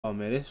Oh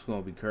man, this is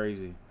gonna be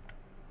crazy.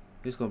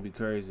 This is gonna be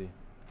crazy.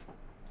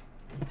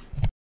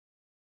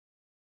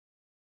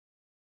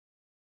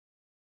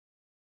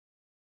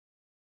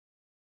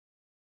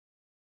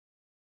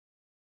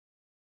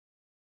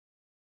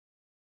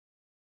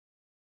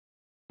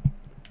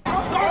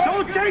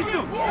 Don't chase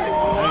him!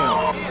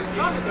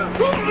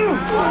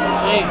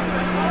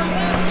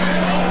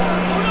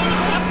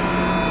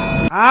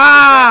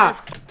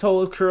 Ah!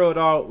 Toes curled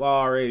out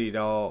already,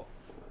 dog.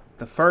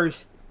 The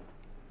first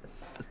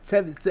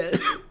 7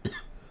 seconds.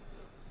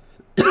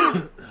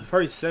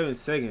 First 7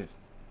 seconds.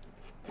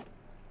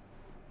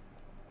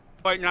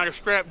 Fighting out of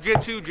Scrap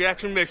Jitsu,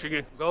 Jackson,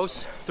 Michigan.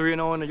 Ghost,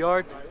 3-0 in the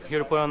yard. Here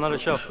to put on another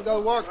show.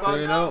 Go work, bud.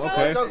 3-0,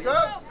 okay. Go, go.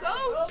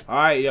 All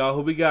right, y'all.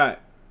 Who we got?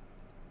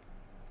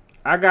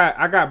 I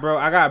got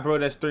bro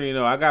that's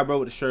 3-0. I got bro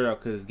with the shirt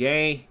up because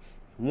game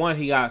 1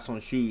 he got some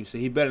shoes, so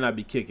he better not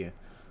be kicking.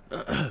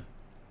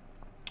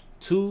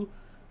 2,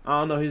 I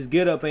don't know, his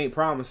get up ain't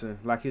promising.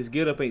 Like his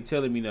get up ain't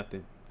telling me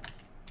nothing.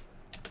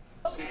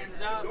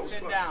 Hands up,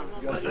 sit down.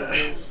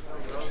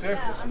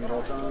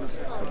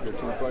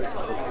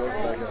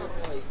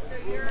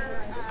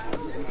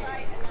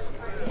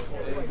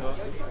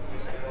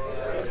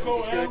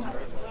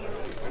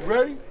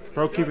 Ready?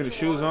 Bro keeping the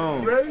shoes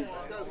on. Ready?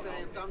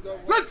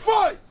 Let's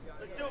fight!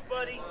 Let's do it,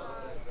 buddy.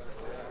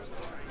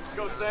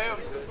 Go, Sam.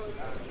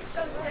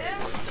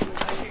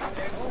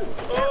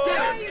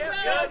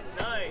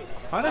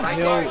 How the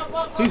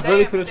hell he's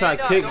really finna try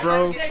to kick,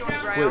 bro,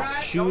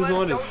 with shoes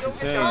on? It's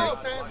insane.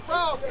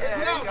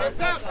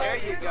 There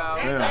you go.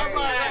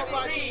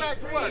 Back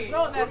to work.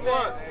 Good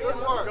work. Good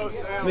work. Go,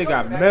 Sam. They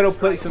got metal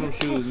plates in them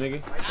shoes,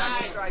 nigga.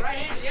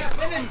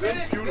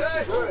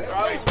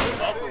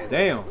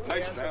 Damn.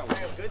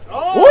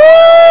 Woo!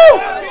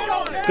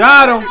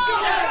 Got him.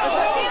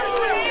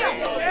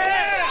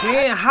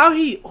 Damn, how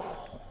he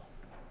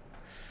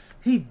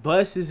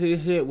busted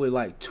his head with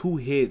like 2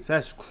 hits.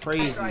 That's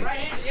crazy. I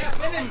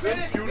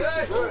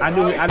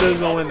knew he was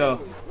gonna win though.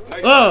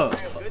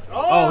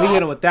 Oh, he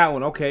hit him with that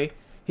one. Okay,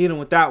 he hit him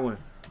with that one.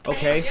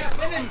 Okay.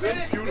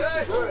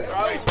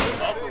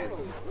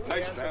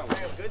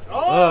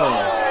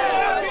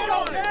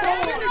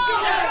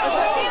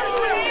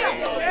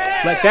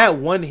 Like that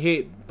one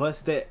hit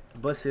busted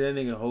that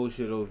nigga whole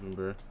shit open,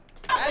 bro.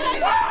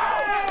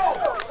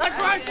 That's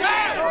right,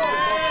 Sam!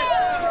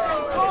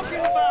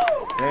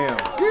 Damn.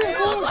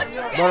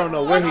 I don't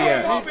know where he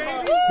at.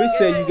 Bitch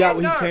said you got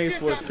what he came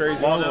for. It's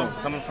crazy. Waldo,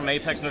 coming from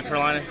Apex, North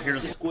Carolina.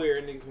 Here's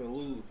Square niggas gonna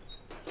lose.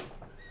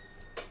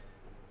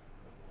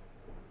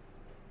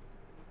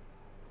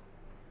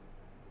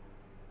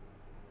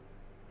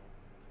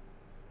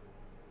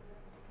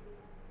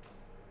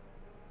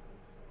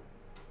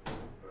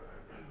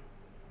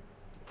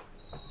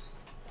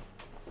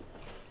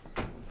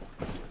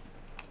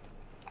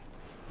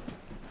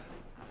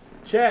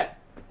 Chat.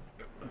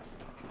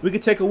 We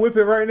can take a whip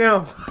it right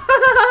now.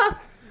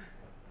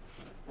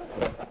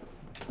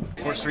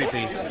 Sports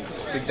 3-piece.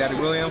 Big Daddy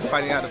William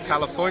fighting out of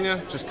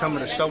California, just coming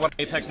to show what.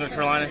 Apex, North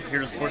Carolina.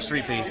 Here's a Sports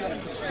 3-piece.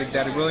 Big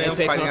Daddy William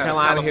Apex, fighting North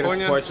out of Carolina, here to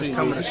California, support just you.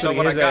 coming to You show should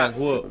what get I his got. ass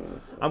whooped.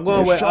 I'm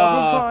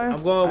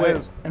going with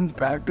has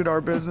impacted our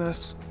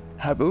business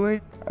heavily.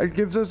 It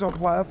gives us a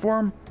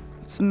platform.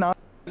 It's not.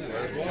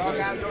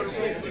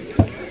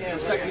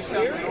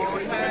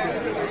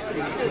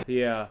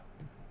 Yeah.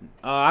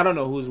 I don't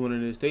know who's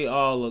winning this. They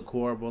all look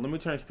horrible. Let me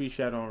turn speed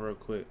chat on real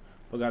quick.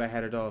 Forgot I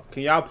had it off.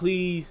 Can y'all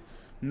please?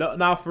 No,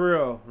 not for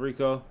real,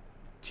 Rico.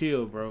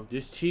 Chill, bro.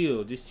 Just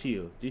chill. Just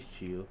chill. Just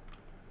chill.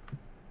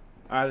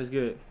 All right, let's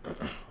get it.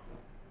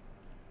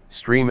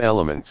 Stream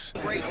elements.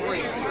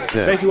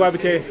 Thank you,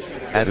 YBK.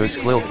 Ados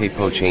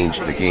Capo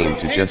changed the game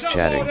to just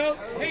chatting.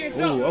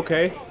 Ooh,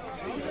 okay.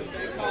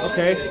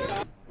 Okay.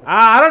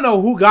 I don't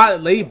know who got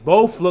it. They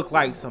both look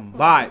like some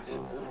bots.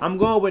 I'm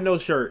going with no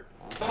shirt.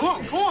 Come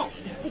on, come on.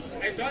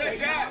 Hey, throw that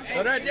jab.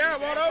 Throw that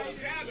jab, Waldo.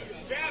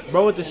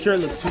 Bro with the shirt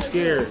looks too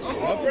scared.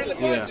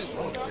 Yeah.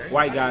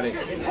 White got it.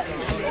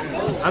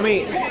 I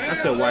mean, I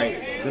said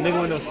white. The nigga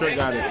with no shirt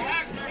got it.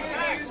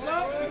 Hands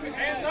up.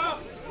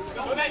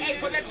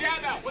 Put that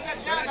jab out. Put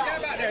that jab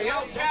out there,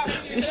 yo.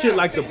 This shit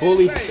like the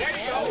bully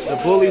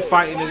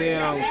fighting the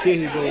damn kid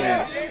he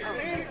bullying.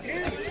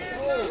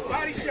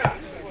 Body shot.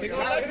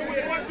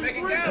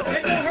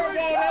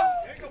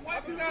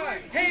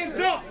 Hands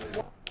up.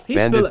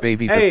 Bandit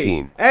Baby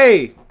 15.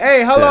 Hey,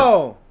 hold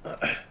on.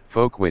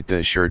 Folk with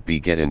the shirt be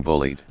getting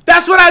bullied.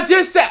 That's what I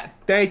just said.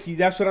 Thank you.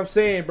 That's what I'm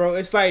saying, bro.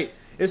 It's like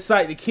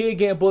the kid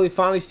getting bullied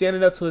finally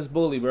standing up to his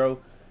bully, bro.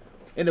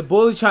 And the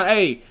bully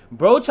trying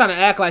to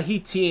act like he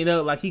teeing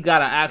up like he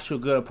got an actual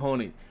good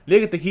opponent.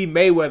 Nigga think he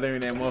Mayweather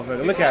in that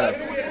motherfucker. Look at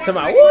him. Talking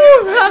about,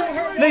 woo!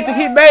 Nigga think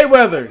he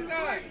Mayweather.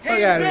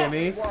 Fuck out of here,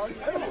 man.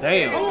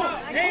 Damn.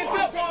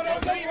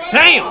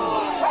 Damn.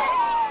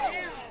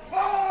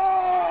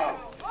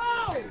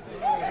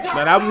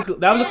 Man, that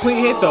was a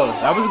clean hit though.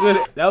 That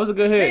was a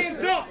good hit.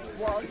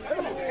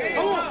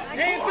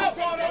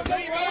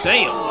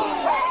 Damn.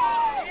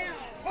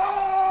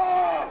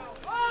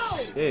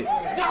 Shit.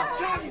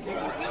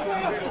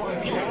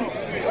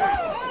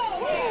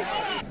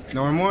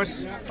 No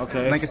remorse.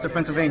 Okay. Lancaster,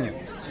 Pennsylvania.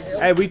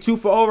 Hey, we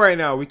 2-0 right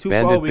now. We 2-0.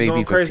 Bandit We Baby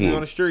going crazy 15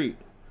 on the street.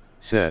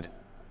 said.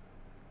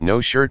 No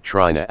shirt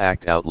trying to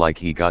act out like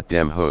he got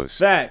dem hoes.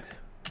 Facts.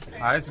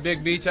 It's a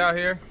big beach out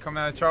here,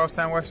 coming out of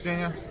Charlestown, West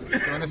Virginia.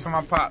 Doing this for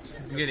my pops.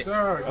 Let's get it.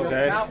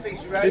 Okay.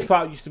 His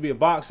pop used to be a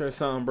boxer or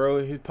something,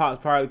 bro. His pop's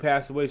probably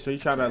passed away, so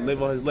he's trying to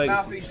live on his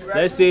legacy.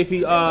 Let's see if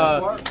he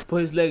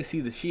put his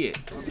legacy to shit.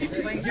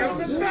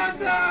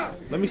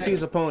 Let me see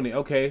his opponent.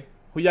 Okay.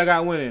 Who y'all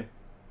got winning?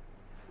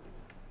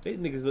 These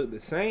niggas look the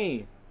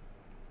same.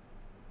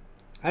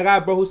 I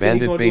got a bro who said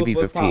Bandit he gonna Baby do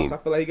it for 15 pops.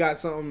 I feel like he got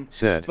something.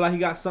 said. I feel like he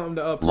got something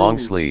to upprove. Long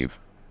sleeve.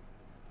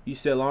 You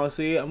said long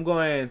sleeve? I'm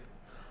going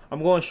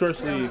short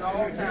sleeve.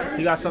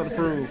 He got something to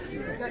prove.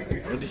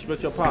 Don't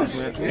disrespect your pops,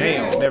 man.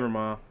 Damn, never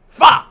mind.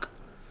 Fuck!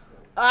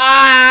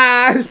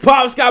 Ah, his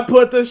pops got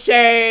put to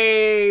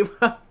shame.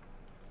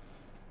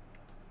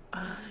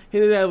 He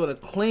did that with a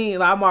clean.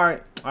 Like, I'm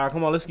alright. Alright,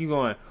 come on, let's keep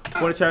going.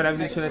 For the charity, I'm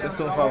at the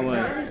soon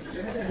following.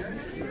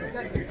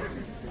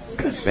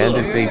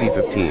 Bandit Baby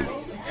 15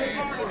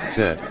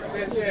 said.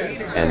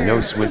 And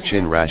no switch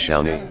in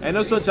Rashowny. Ain't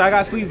no switch, I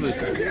got sleeveless.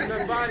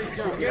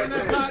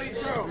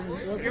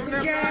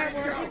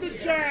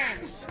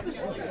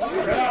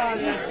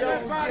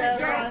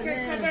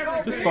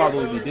 This father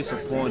would be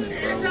disappointed,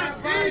 bro.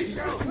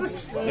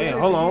 Damn,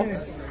 hold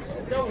on.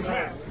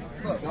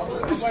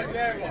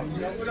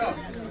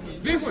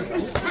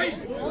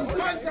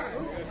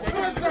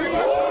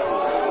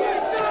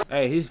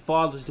 Hey, his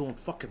father's doing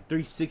fucking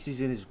 360s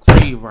in his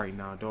grave right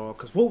now, dog.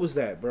 Cause what was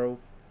that, bro?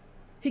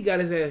 He got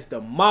his ass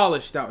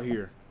demolished out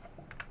here.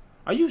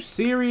 Are you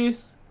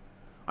serious?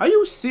 Are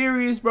you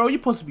serious, bro? You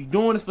supposed to be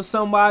doing this for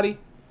somebody,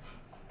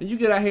 and you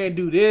get out here and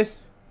do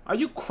this? Are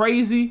you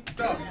crazy?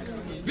 Out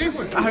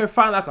here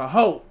fighting like a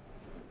hoe.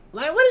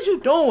 Like, what is you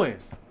doing?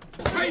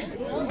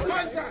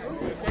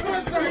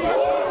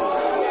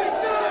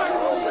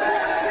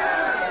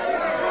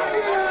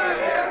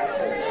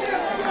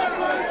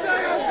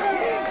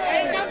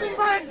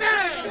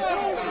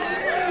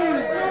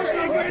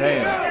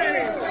 Damn.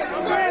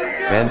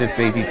 Bandit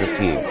Baby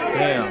 15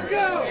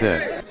 Damn.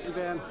 said.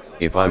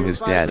 If I'm his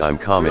dad, I'm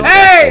coming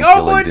Hey, and oh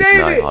killing boy this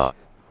David. night.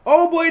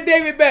 Oh boy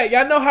David back.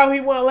 Y'all know how he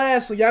won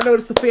last, so y'all know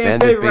this the fan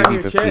Bandit favorite right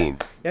Baby here, 15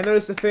 chat. Y'all know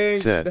this the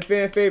said.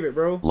 fan favorite,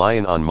 bro.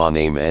 Lion on my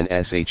name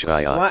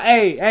NSHII.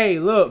 Hey,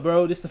 look,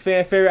 bro. This the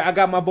fan favorite. I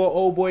got my boy,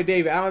 old boy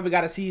David. I don't even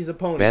gotta see his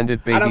opponent.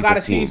 Bandit Baby I don't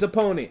gotta 15 see his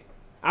opponent.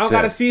 I don't said.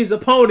 gotta see his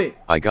opponent.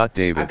 I got I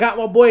David. got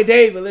my boy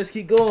David. Let's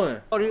keep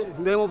going.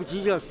 Name of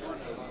Jesus,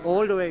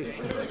 all the way.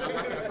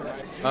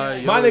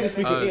 My nigga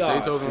speaking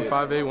Zaytoven 5'8",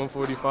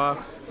 145.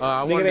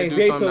 I Nigga wanted to named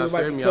do something Zaytoven that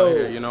scared might me be out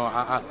here. told. You know,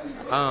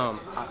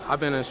 I've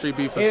been in street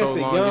beef for And so it's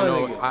a long. young You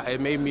know, nigga.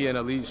 it made me an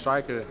elite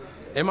striker,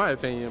 in my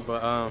opinion.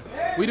 But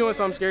we doing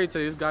something scary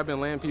today. This guy been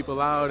laying people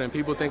out, and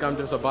people think I'm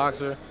just a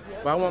boxer.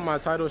 But I want my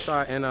title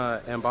shot in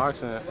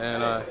boxing,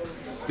 and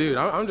dude,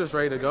 I'm just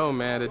ready to go,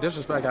 man. The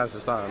disrespect has to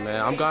stop, man.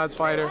 I'm God's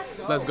fighter.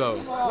 Let's go.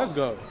 Let's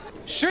go.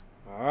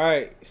 All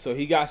right, so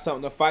he got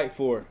something to fight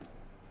for.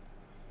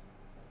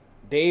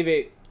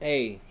 David,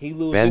 hey, he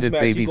loses Bandit this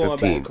match. Baby He going back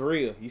to 15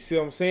 Korea. You see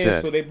what I'm saying?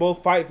 said. So they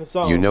both fight for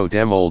something. You know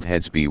them old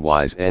heads be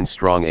wise and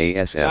strong Nah,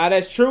 ASF.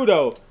 that's true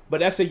though. But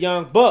that's a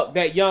young buck.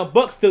 That young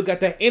buck still got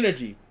that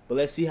energy. But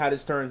let's see how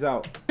this turns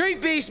out.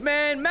 Street beast,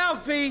 man.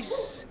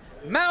 Mouthpiece.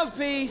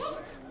 Mouthpiece.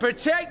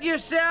 Protect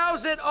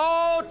yourselves at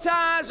all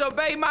times.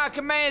 Obey my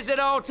commands at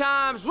all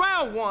times.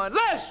 Round one.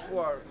 Let's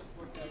work.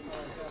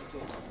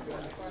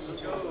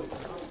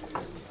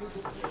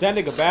 That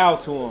nigga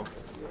bowed to him.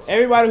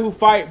 Everybody who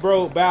fight,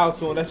 bro, bow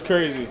to him. That's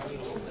crazy.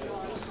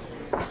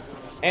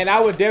 And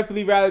I would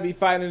definitely rather be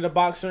fighting in the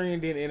box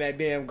ring than in that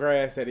damn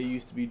grass that they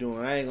used to be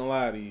doing. I ain't gonna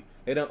lie to you.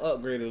 They done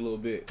upgraded a little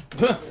bit.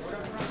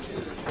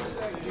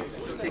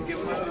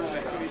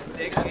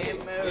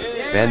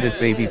 Bandit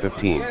Baby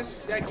 15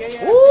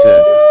 said.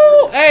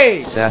 Ooh,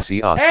 hey, Sassy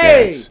hey,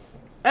 Oscars.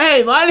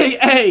 hey,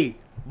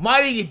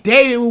 my nigga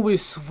David moving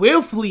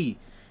swiftly.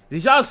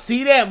 Did y'all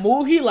see that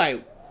move? He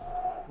like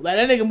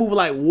that nigga moving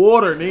like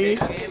water, nigga.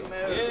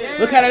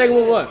 Look how that nigga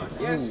move up.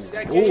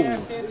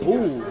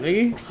 Ooh,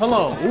 nigga. Hold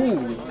on.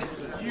 Ooh.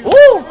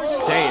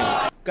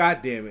 Damn. God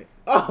damn it.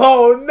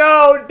 Oh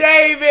no,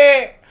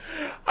 David.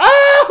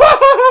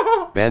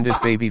 Oh.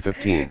 Bandit Baby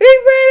 15 He ran at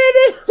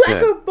it like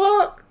said. a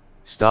buck.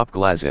 Stop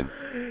glazzing.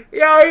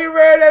 Yo, he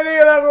ran at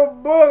it like a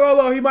buck. Hold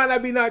on. He might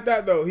not be knocked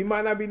out though.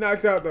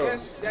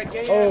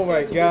 Oh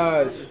my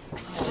gosh.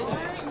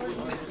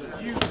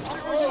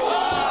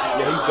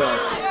 Yeah, he's done.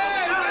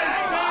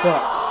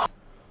 Fuck.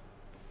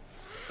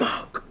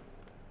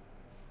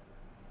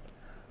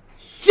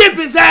 Ship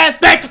his ass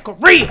back to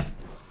Korea.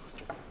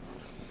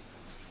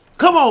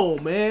 Come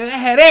on, man. I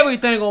had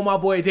everything on my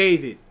boy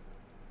David.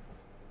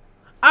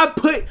 I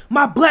put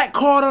my black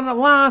card on the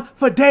line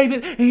for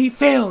David, and he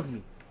failed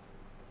me.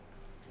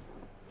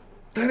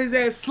 Got his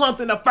ass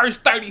slumped in the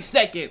first 30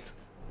 seconds.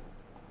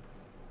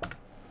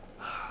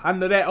 I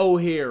know that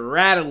old hair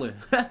rattling.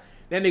 That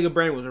nigga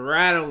brain was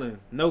rattling.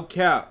 No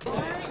cap.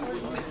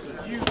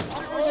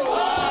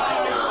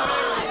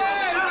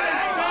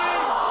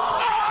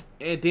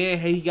 And then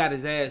he got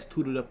his ass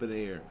tooted up in the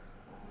air.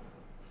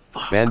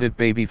 Fuck. Bandit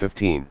Baby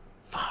 15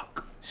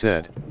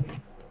 said,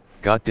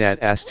 got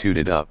that ass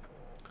tooted up.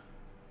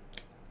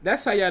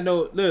 That's how y'all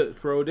know.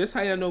 Look, bro, this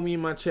how y'all know me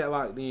and my chat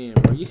locked in,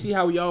 bro. You see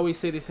how we always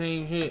say the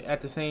same shit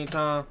at the same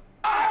time?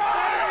 2, 3.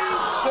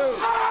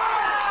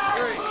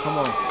 Come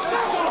on.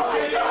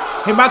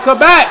 He might come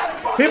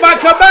back. He might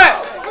come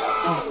back.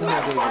 Oh, come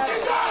on,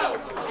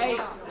 David.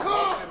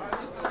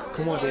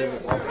 Come on,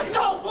 David. Let's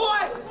go,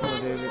 boy. Come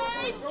on, David.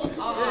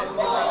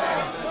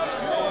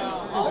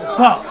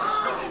 Fuck.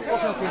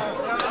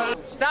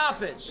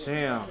 Stoppage.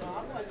 Damn.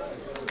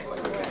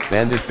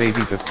 Bandit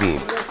Baby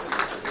 15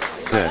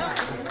 said,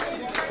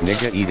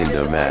 nigga eating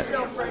the mat.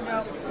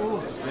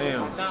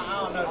 Damn.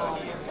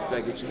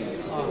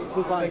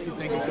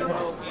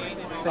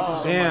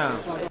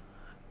 Damn.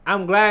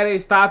 I'm glad they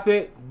stopped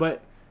it,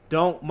 but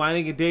my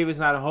nigga David's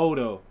not a hoe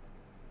though.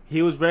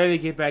 He was ready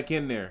to get back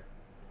in there.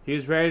 He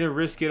was ready to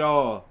risk it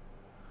all.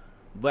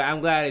 But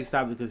I'm glad they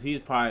stopped it because he's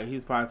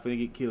probably finna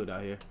get killed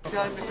out here.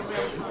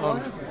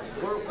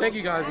 Thank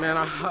you guys, man.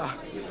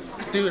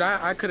 Dude,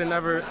 I could have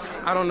never.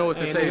 I don't know what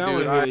to say,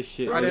 dude. I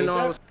didn't know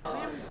I was.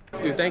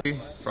 Dude, thank you.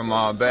 From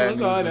Bad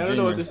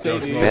News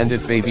Virginia.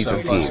 Bandit Baby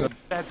 15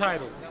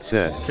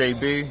 said,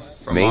 KB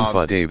from main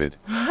for David.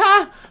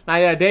 Nah,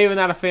 yeah, David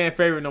not a fan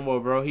favorite no more,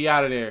 bro. He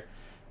out of there.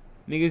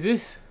 Niggas,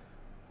 this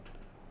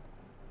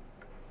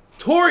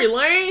Tory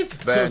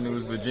Lanez? Bad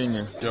News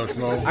Virginia. Joe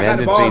Schmo. I got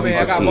the ball,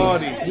 man. I got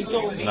Baldy.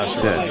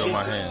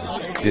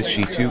 Said, this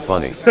she too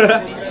funny.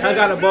 I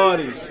got a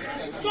Baldy.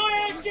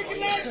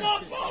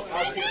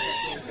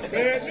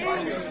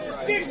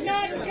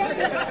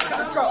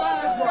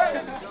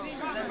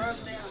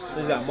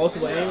 He's got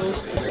multiple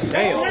angles.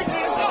 Damn.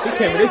 He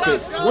came with this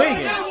bitch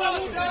swinging.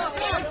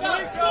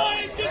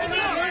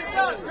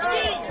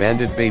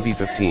 Bandit Baby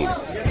 15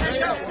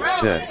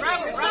 said,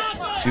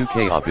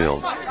 2K a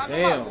build.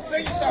 Damn.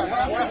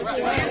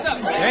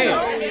 Damn.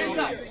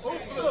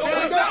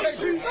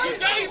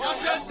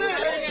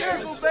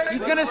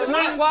 He's gonna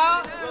swing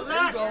wild.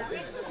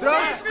 Throw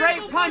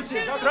straight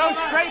punches. Throw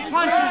straight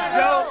punches,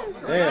 Joe.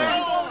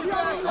 Damn.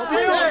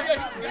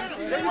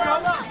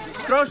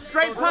 Throw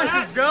straight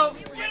punches, Joe.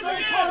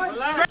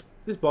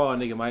 This ball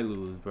nigga might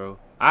lose, bro.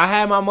 I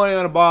had my money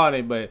on the ball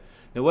nigga, but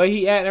the way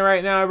he acting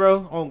right now,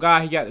 bro, on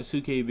God, he got the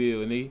 2K bill,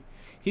 nigga.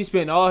 He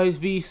spent all his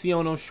VC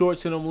on them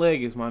shorts and them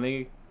leggings, my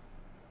nigga.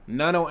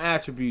 None on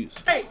attributes.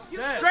 Straight.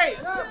 Straight.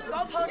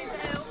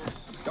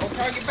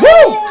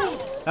 Woo!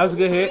 That was a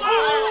good hit.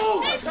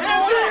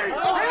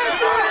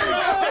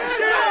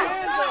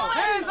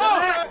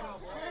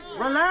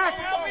 Relax.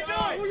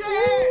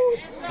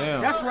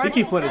 Damn. That's right. He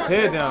keep putting his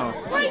head down.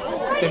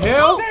 What the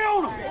hell? Stay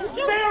on him.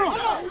 Stay on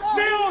him.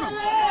 Stay on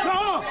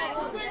him.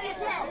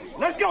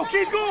 Let's go.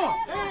 Keep going.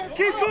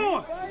 Keep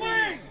going.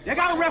 They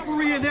got a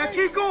referee in there.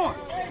 Keep going.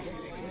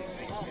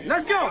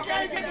 Let's go.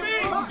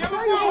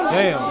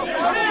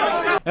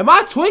 Damn. Am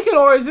I tweaking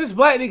or is this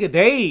black nigga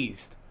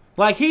dazed?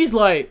 Like he's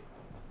like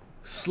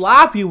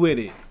sloppy with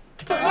it.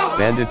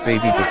 Bandit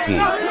Baby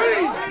 15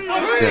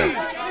 said,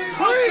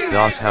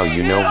 das how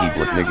you know he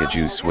black nigga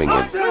juice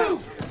swinging.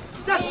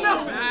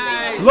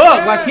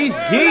 Look, like he's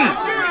geeked.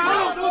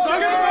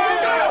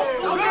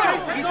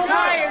 He's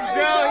tired,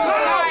 Joe.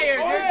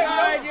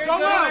 He's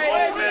tired.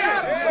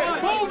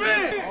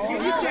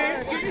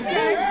 You're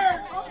good.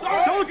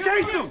 Don't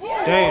chase him.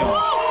 Damn.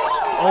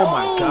 Oh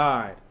my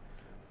God.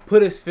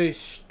 Put his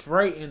fish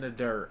straight in the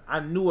dirt. I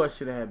knew I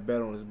should have had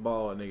bet on this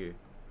ball, nigga.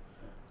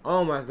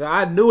 Oh my God.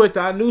 I knew it.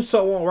 I knew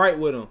something went right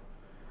with him.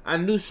 I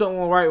knew something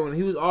went right with him.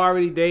 He was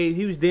already dazed.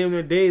 He was damn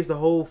near dazed the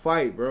whole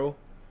fight, bro.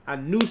 I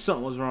knew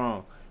something was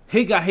wrong.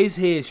 He got his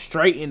head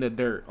straight in the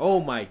dirt. Oh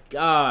my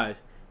gosh.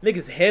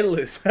 Nigga's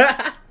headless.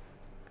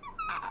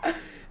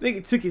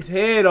 Nigga took his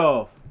head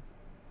off.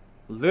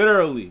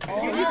 Literally.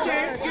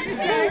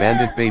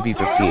 Bandit Baby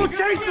 15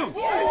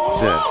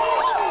 said,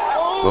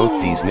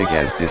 both these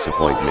niggas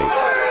disappoint me.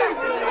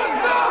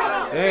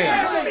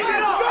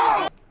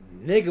 Damn.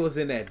 Nigga was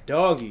in that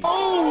doggy. He's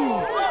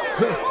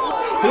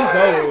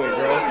over with,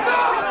 bro.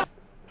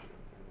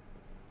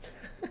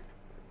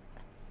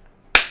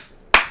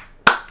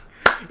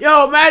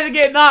 Yo, imagine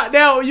getting knocked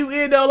down when you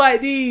end up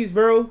like these,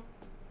 bro.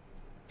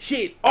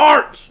 Shit,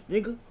 arched,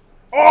 nigga.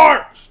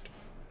 Arched.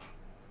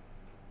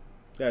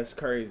 That's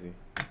crazy.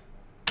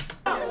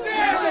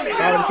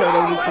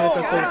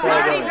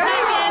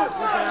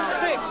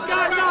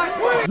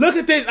 Look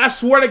at this. I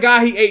swear to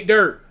God, he ate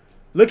dirt.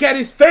 Look at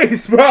his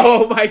face, bro.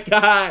 Oh my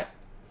God.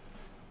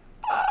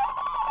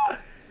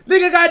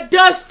 Nigga got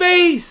dust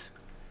face.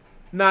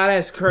 Nah,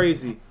 that's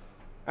crazy.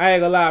 I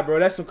ain't gonna lie, bro.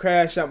 That's some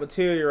crash out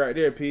material right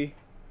there, P.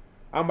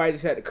 I might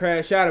just have to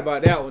crash out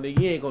about that one.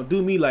 Nigga, you ain't gonna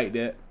do me like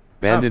that.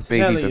 Bandit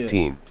Baby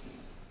 15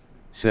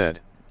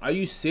 said, are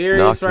you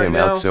serious knocked right him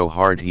now? out so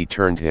hard he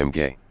turned him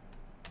gay.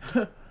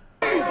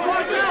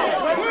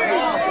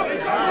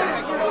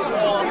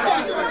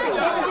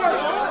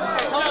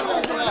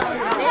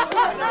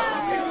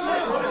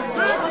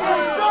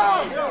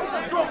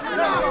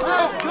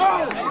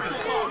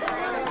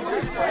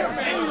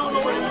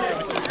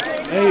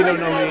 Ain't say he don't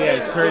know who he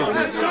is. It's crazy.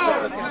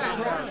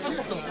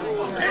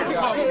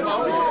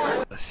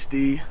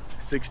 Steve,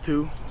 6'2",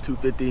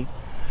 250,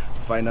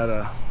 fighting out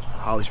of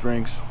Holly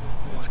Springs.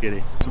 Let's get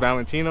it. It's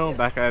Valentino,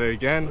 back at it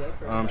again.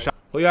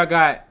 Who y'all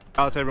got?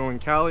 Shout out to everyone in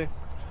Cali.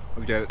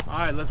 Let's get it. All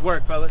right, let's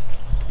work, fellas.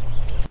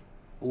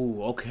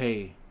 Ooh,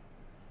 okay.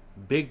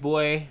 Big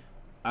boy,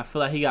 I feel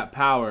like he got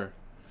power.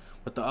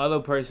 But the other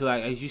person,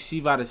 like, as you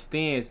see by the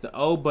stance, the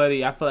old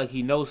buddy, I feel like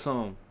he knows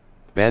something.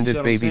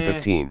 Bandit Baby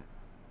 15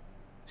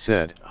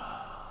 said,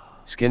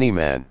 Skinny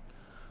man.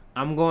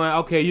 I'm going,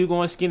 okay, you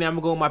going skinny, I'm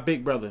going to go with my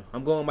big brother.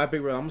 I'm going with my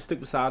big brother. I'm going to stick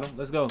beside him.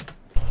 Let's go.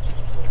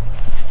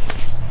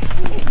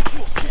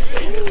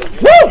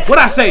 Woo! What'd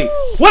I say?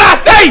 What'd I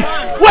say?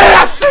 What did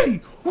I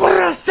say? What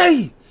did I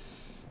say?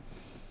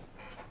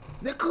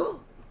 Nigga.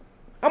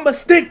 I'm going to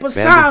stick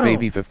beside Bandit him.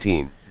 Baby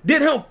 15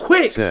 Did him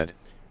quick. said,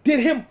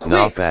 Did him quick.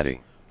 Nah, fatty.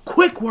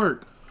 Quick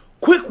work.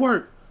 Quick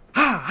work.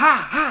 Ha,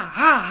 ha, ha,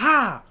 ha,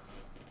 ha.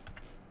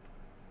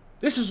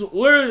 This is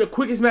literally the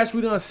quickest match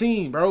we done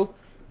seen, bro.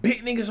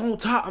 Big niggas on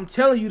top. I'm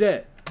telling you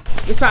that.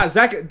 This how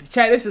exactly,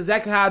 chat, this is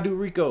exactly how I do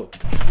Rico.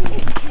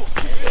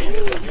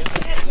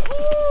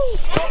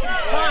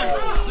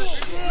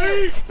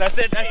 That's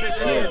it.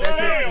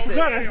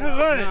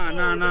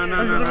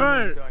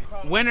 No.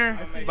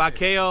 Winner by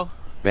KO.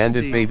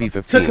 Bandit Steve. Baby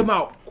 15 Took him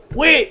out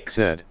quick.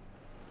 said,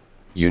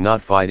 You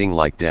not fighting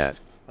like that.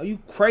 Are you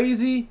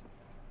crazy?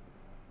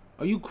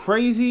 Are you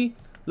crazy?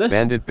 Let's,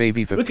 Bandit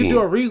Baby 15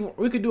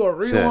 we could do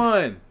a said,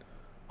 rerun.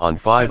 On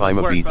 5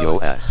 I'ma beat yo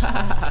ass.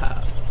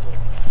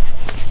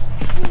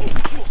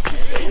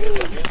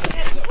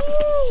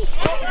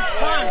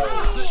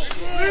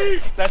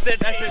 That's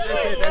it.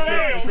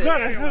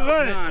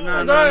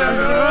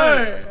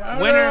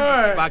 No.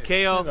 Winner by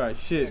KO.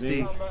 Shit,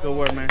 Steve. Good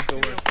work, man.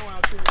 Good work.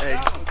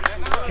 Hey,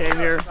 came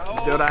here,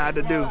 did what I had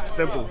to do.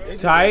 Simple.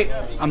 Tight.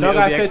 I'm the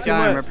OBX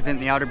guy. I'm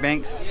representing the Outer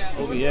Banks.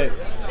 OBX.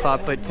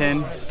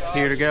 5'10",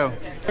 here to go.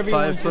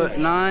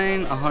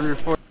 5'9",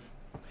 140.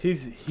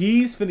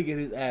 He's finna get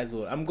his ass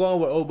whooped. I'm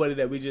going with old buddy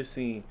that we just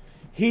seen.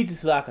 He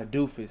just like a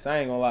doofus. I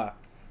ain't gonna lie.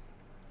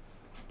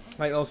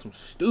 Like on some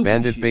stupid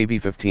Bandit shit. Baby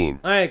 15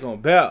 I ain't gonna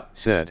bet.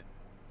 said,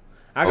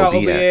 I got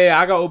OBX. OBX.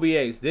 I got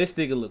OBX. This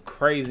nigga look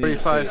crazy.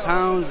 35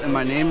 pounds, and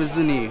my name is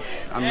Lanish.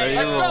 I'm ready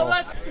to roll.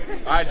 All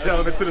right,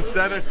 gentlemen, to the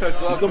center. Touch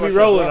gloves. Gonna be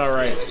rolling, all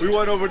right. We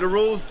went over the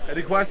rules.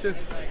 Any questions?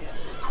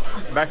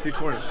 Back to your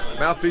corners.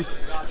 Mouthpiece.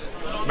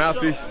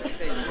 Mouthpiece.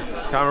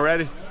 Timer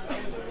ready?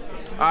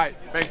 All right,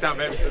 bank down,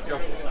 baby. Let's go.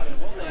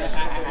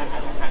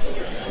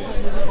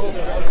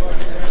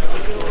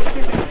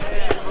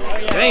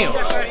 Damn.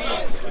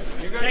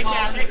 Take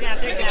down.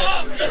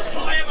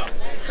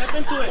 Step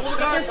into it.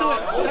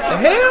 The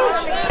hell?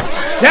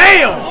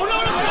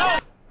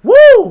 Damn.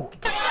 Woo.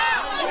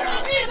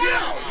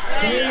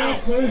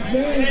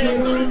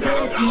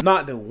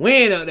 Not the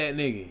win of that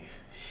nigga.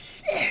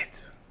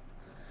 Shit.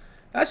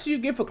 That's what you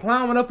get for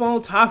climbing up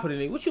on top of the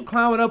nigga. What you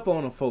climbing up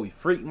on him for, you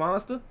freak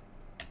monster?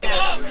 Step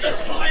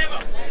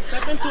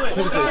into it.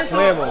 Nigga said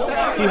slam him.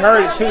 He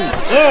heard it too.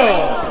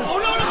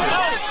 Oh.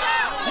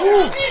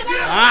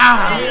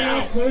 Ah.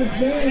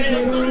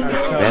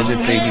 Bandit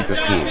Baby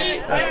 15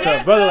 That's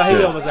tough. Brother, like he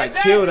said, almost got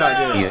killed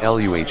out there.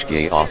 ELUH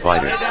gay off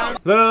fighter.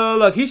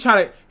 Look. He's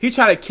trying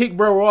to kick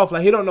bro off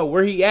like he don't know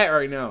where he at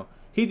right now.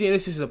 He think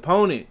this is his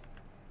opponent.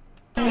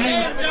 Like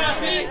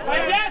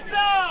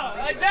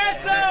that,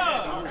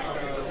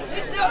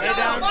 He's still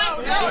trying to fight.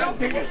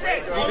 You good?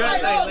 Hey,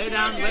 lay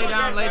down. You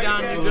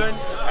good?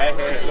 Hey,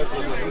 look,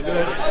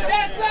 good.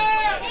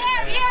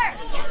 Here.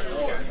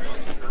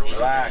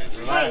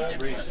 Relax,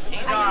 breathe.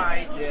 He's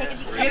alright.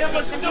 Get him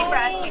a stool.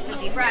 Take some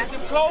deep breaths.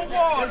 Some cold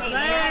water.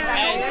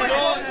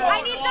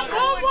 I need some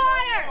cold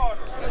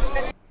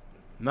water.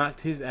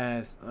 Knocked his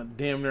ass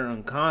damn near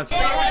unconscious.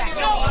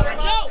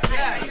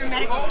 Your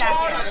medical staff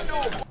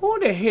here. Who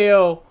the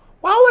hell?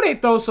 Why would they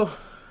throw so?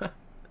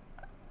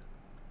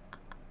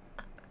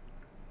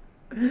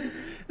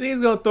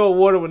 Niggas gonna throw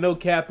water with no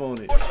cap on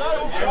it.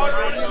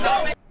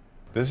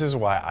 This is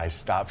why I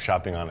stopped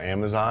shopping on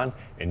Amazon,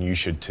 and you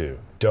should too.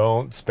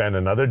 Don't spend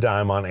another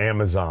dime on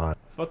Amazon.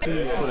 Fuck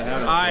you, put a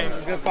hat on.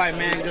 Alright, good fight,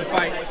 man. Good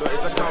fight.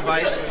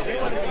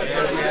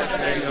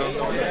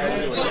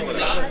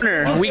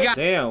 We got.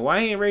 Damn,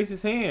 why he ain't raise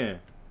his hand?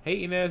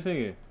 Hating ass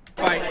nigga.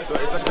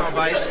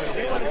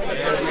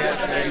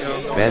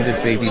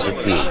 Bandit Baby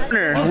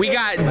 15 We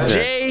got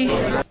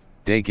Jay.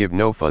 They give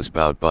no fuzz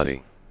about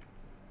buddy.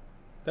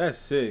 That's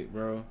sick,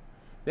 bro.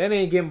 That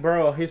ain't giving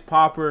bro his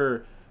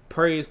proper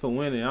praise for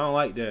winning. I don't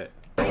like that.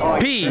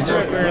 P.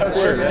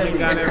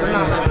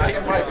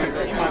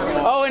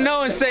 Oh, and no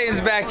one's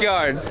Satan's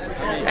backyard.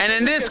 And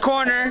in this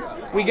corner,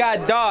 we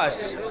got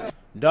Doss.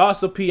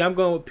 Doss or P? I'm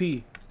going with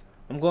P.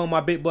 I'm going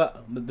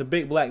with the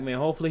big black man.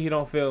 Hopefully he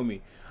don't fail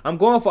me. I'm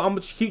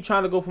gonna keep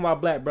trying to go for my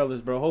black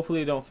brothers, bro.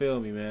 Hopefully they don't fail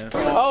me, man.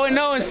 Oh, and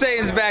no one's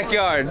Satan's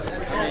backyard.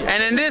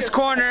 And in this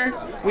corner,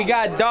 we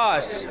got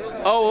Doss.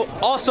 Oh,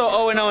 also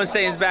 0-0 in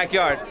Satan's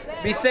backyard.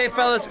 Be safe,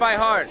 fellas. Fight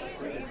hard.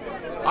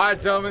 All right,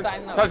 gentlemen.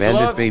 Touch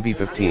Bandit gloves. Baby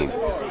 15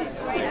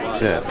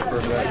 said,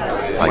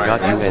 I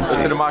got Listen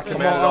to UNC. my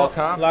command at all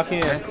times. Lock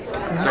in.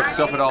 Protect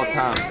yourself at all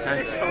times,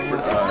 okay?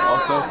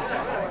 Also,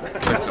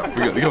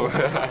 we go.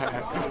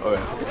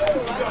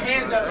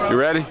 You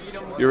ready?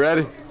 You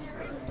ready?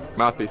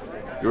 Mouthpiece.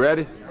 You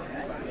ready?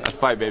 Let's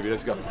fight, baby.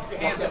 Let's go. Come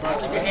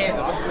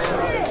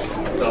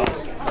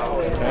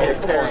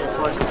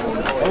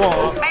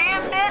on.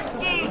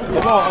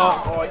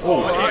 Come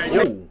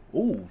on.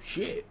 Ooh,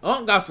 shit.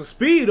 Unc got some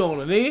speed on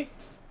him, nigga.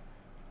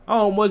 I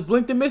almost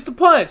blinked and missed the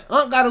punch.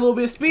 Unc got a little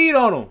bit of speed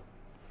on him.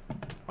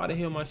 Why the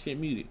hell my shit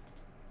muted?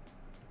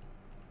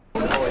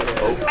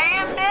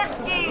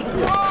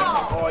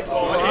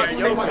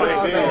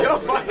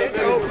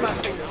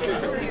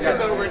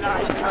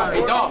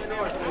 Hey, Doss.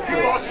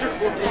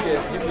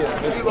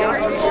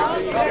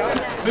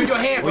 Move your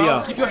hand, bro.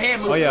 Yeah. Keep your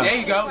hand moving. Oh, yeah. There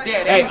you go.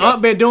 There Hey, you go.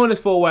 Unc been doing this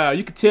for a while.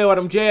 You can tell by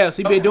them jabs.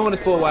 He been doing this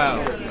for a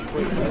while.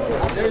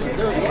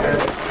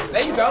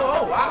 There you go.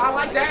 Oh, I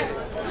like that.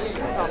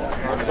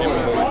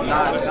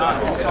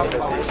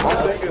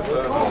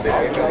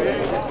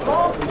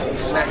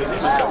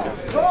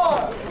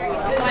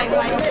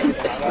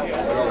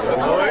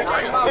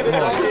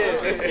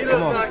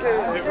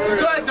 You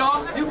good,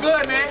 Doss. You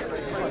good, man.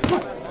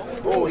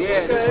 Oh,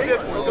 yeah, the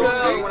stiff one. The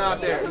big one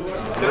out there.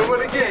 Hit him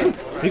with again.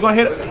 He gonna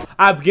hit him.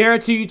 I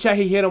guarantee you, Chad,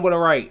 he hit him with a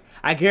right.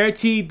 I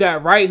guarantee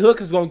that right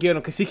hook is gonna get him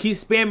because he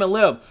keeps spamming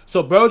left.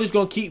 So bro just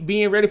gonna keep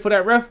being ready for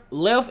that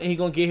left and he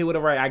gonna get hit with a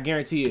right. I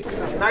guarantee it.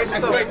 Nice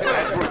and quick.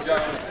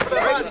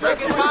 Break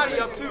his body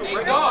up too. Break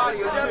his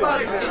body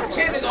up too. His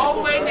chin is all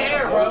the way in the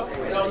air, bro.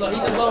 No,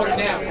 he's unloaded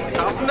now.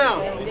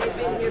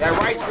 That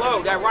right's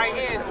low. That right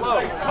hand's low.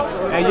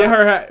 And you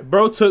heard how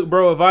bro took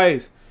bro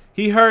advice.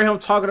 He heard him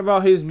talking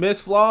about his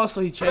miss flaws, so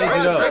he changed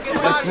it up.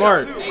 That's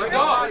smart. His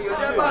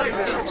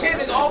chin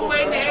is all the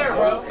way in the air,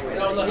 bro.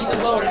 No, he's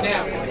unloaded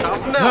now.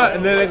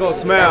 And then they gonna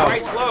smile. That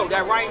right's low.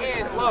 That right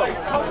hand's low.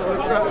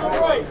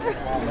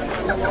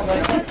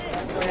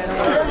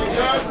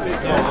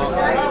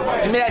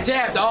 Give me that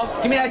jab, Doss.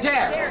 Give me that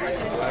jab.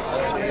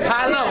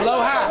 High, low,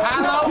 low, high.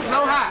 High, low,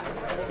 low, high.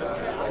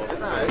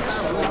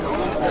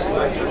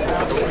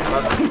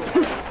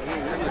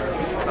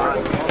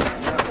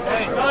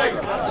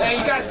 Hey,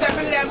 you gotta step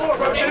into that more,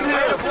 bro. Hit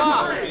the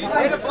block.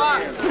 Hit the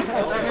block.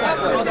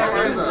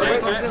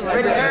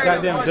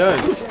 Goddamn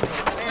done.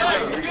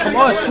 Come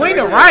on, swing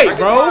it right,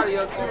 bro.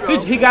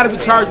 He gotta be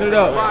charging it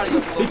up.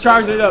 He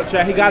charging it up,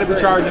 Chad. He gotta be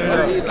charging it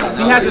up.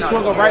 He hasn't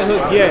swung a right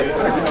hook yet.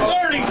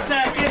 30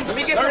 seconds. Let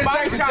me get some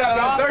body shots,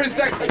 dog. 30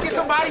 seconds. Let me get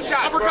some body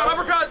shots.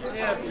 Uppercut.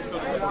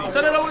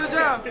 Send it over the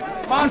jab.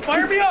 Come on,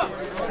 fire me up.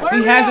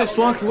 He hasn't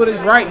swung with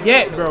his right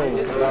yet, bro.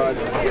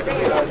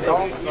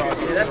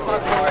 That's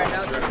not right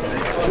now. No,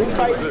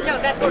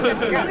 that's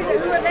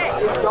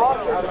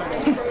what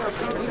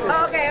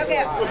Okay.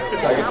 Get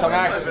some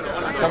action.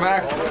 Some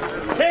action.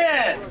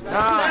 10,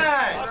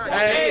 9,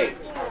 8,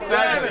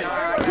 7,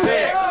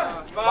 6,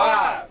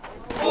 5,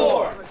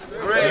 4,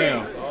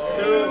 3,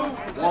 2,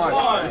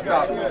 1.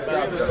 Stop. All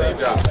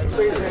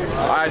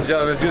right,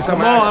 Joe, let's do some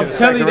Come action. on, I'm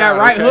telling you that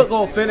right hook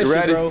gonna finish it,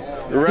 ready? bro.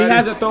 You ready? He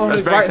hasn't thrown Let's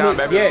his break right time,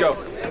 hook baby. yet. Let's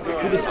go.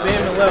 He just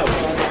spamming left.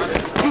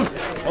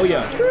 Oh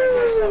yeah.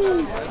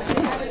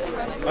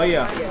 Oh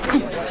yeah.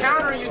 He's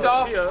countering you,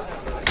 Doss.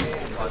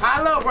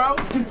 High, low, bro.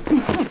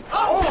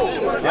 Oh,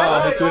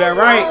 he threw that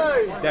right.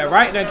 That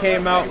right that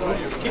came out.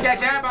 Keep that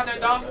jab out there,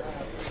 Doss.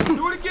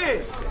 Do it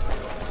again.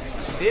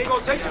 He ain't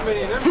gonna take too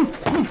many of them.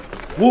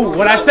 Woo,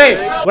 what I say?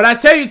 What I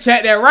tell you,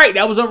 chat, that right.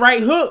 That was a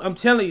right hook. I'm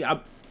telling you.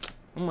 I'm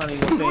not even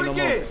gonna say no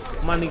more.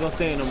 I'm not even gonna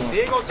say no more. He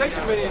ain't gonna take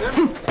too many of them.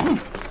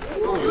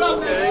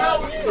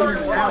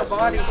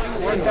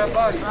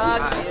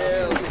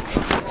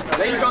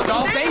 There you go,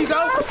 Doss. There you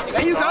go.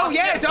 There you go.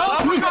 Yeah,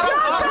 Doss.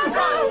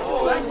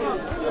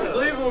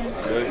 Leave him.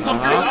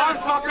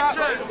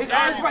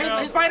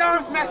 His right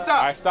arm's messed up.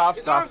 All right, stop.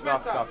 Go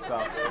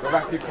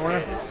back to your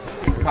corner.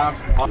 Time.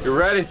 You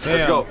ready?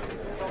 Let's go.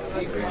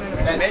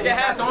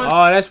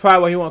 Oh, that's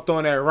probably why he wasn't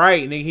throwing that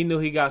right. Nigga, he knew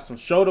he got some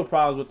shoulder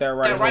problems with that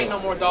right. That right no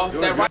more, Doss.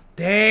 That right.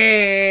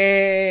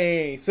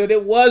 Dang. So there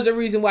was a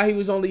reason why he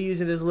was only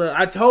using this little.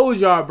 I told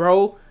y'all,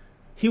 bro.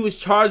 He was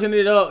charging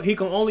it up. He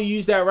can only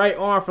use that right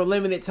arm for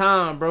limited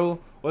time, bro.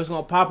 Or it's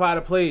gonna pop out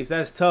of place.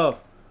 That's tough.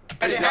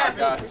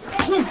 Damn.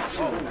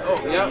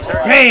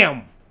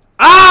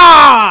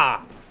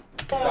 Ah!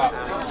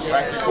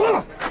 Back to your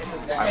corner.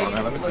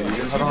 Let me see.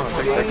 Hold on.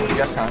 30 seconds. You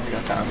got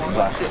time.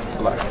 Relax.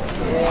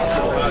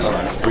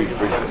 Breathe.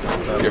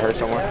 You hurt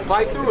someone?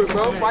 Fight through it,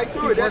 bro. Fight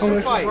through it. That's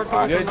your fight.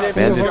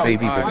 Bandit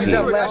Baby 15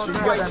 said, Let's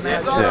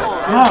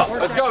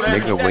go,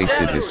 man. nigga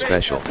wasted his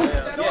special.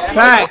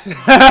 Facts.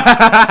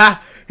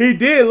 He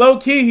did. Low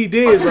key, he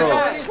did, bro.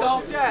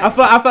 I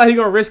thought he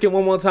gonna risk it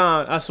one more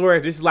time. I swear,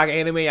 this is like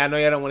anime. I know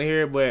y'all don't want to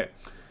hear it, but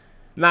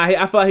nah,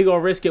 I thought he gonna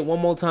risk it one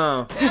more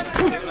time.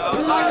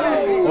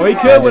 Or he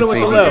could win it with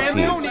the left.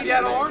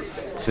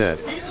 Said,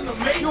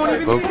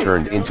 Vogue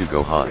turned into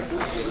Gohan.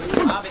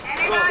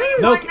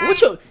 No,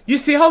 you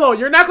see, hold on.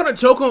 You're not gonna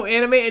joke on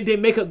anime and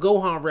then make a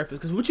Gohan reference,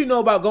 because what you know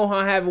about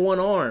Gohan having one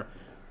arm,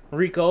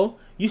 Rico?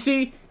 You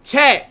see,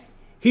 chat.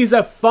 He's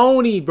a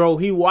phony, bro.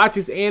 He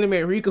watches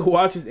anime. Rico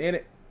watches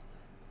anime.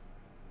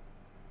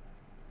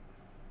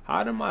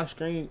 How did my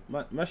screen...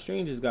 My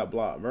stream just got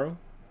blocked, bro.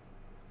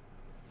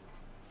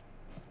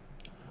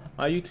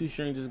 My YouTube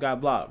stream just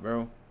got blocked,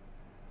 bro.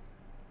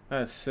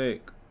 That's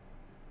sick.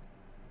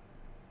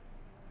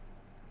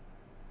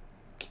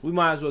 We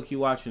might as well keep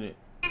watching it.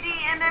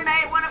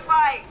 MMA wanna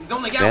fight. He's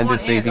only got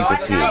Bandit Baby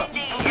 15.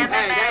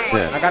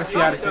 Sid. I gotta see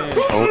how to say it.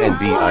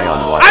 ONBI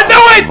on what? I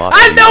know it!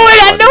 I know it!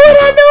 I know it!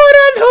 I know it!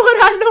 I know it!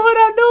 I know it!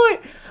 I know it!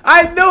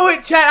 I know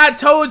it, chat. I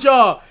told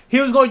y'all. He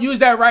was gonna use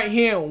that right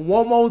hand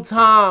one more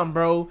time,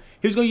 bro.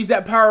 He was gonna use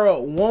that power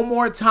up one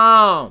more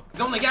time.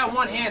 He's only got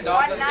one hand,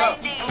 dog. Let's go.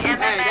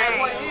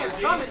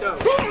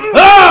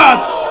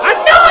 Ah! I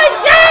know it!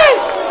 Yes!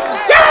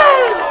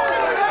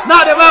 Yes!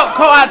 Knocked him out,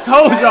 Cole. I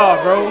told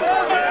y'all, bro.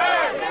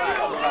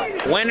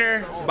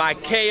 Winner by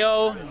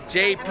KO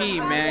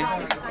JP, man.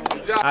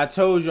 I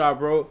told y'all,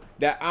 bro.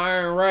 That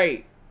iron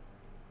right.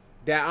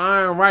 That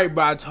iron right,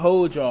 bro. I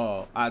told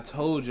y'all. I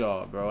told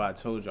y'all, bro. I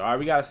told y'all. All right,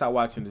 we gotta stop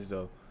watching this,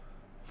 though.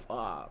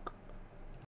 Fuck.